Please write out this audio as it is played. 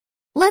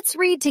Let's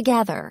read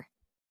together.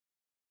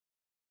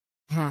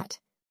 Hat.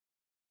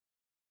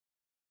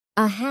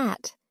 A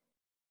hat.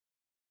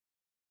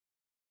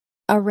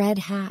 A red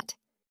hat.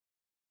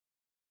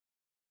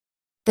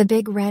 The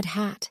big red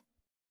hat.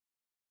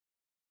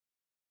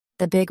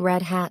 The big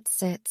red hat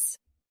sits.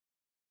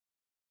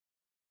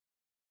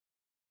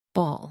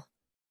 Ball.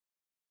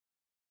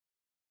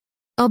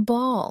 A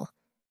ball.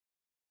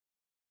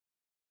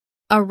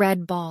 A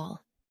red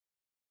ball.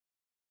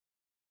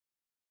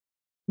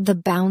 The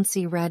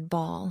bouncy red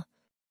ball.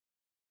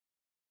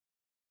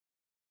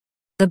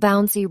 The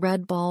bouncy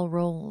red ball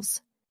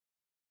rolls.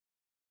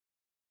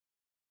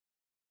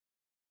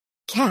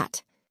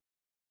 Cat.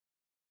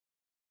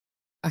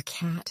 A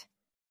cat.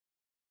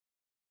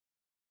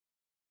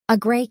 A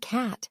gray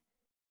cat.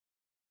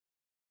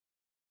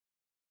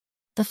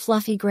 The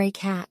fluffy gray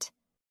cat.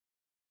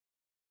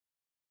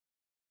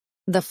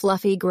 The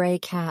fluffy gray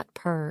cat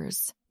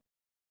purrs.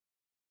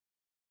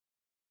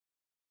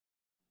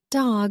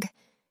 Dog.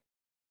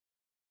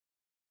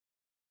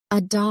 A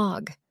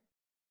dog.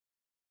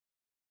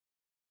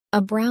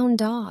 A brown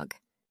dog.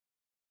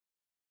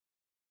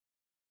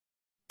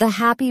 The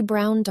happy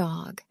brown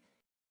dog.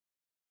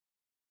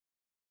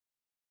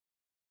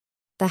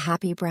 The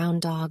happy brown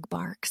dog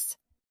barks.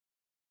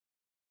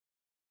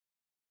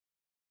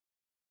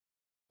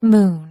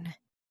 Moon.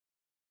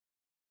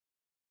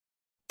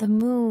 The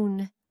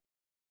moon.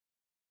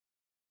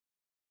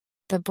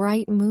 The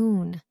bright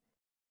moon.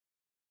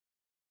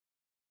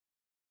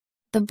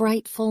 The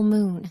bright full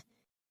moon.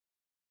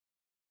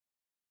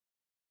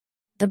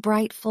 The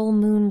bright full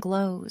moon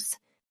glows.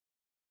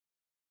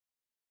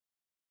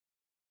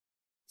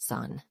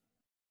 Sun.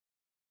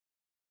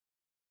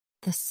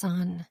 The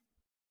sun.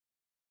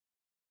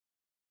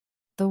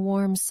 The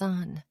warm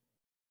sun.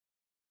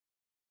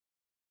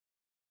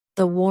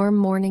 The warm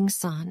morning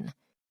sun.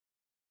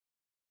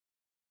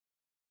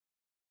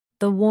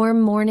 The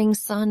warm morning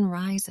sun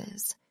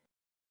rises.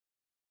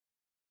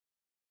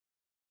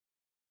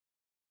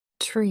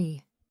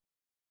 Tree.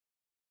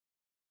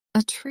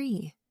 A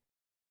tree.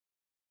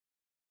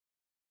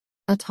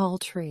 A tall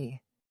tree.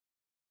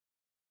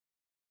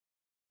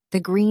 The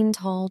green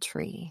tall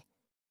tree.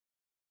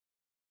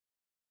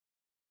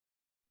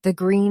 The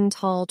green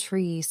tall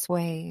tree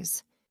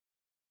sways.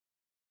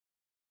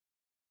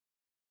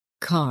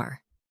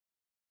 Car.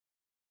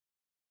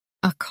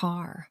 A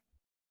car.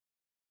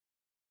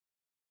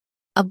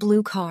 A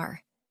blue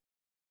car.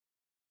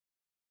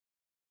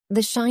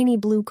 The shiny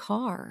blue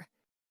car.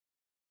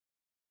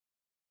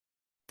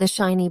 The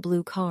shiny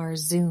blue car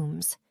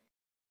zooms.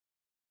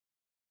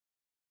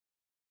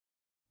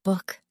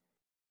 Book.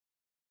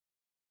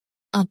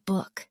 A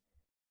book.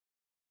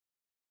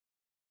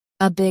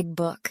 A big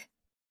book.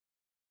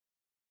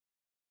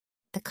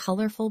 The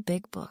colorful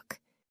big book.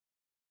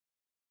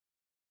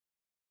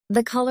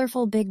 The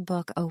colorful big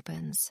book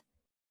opens.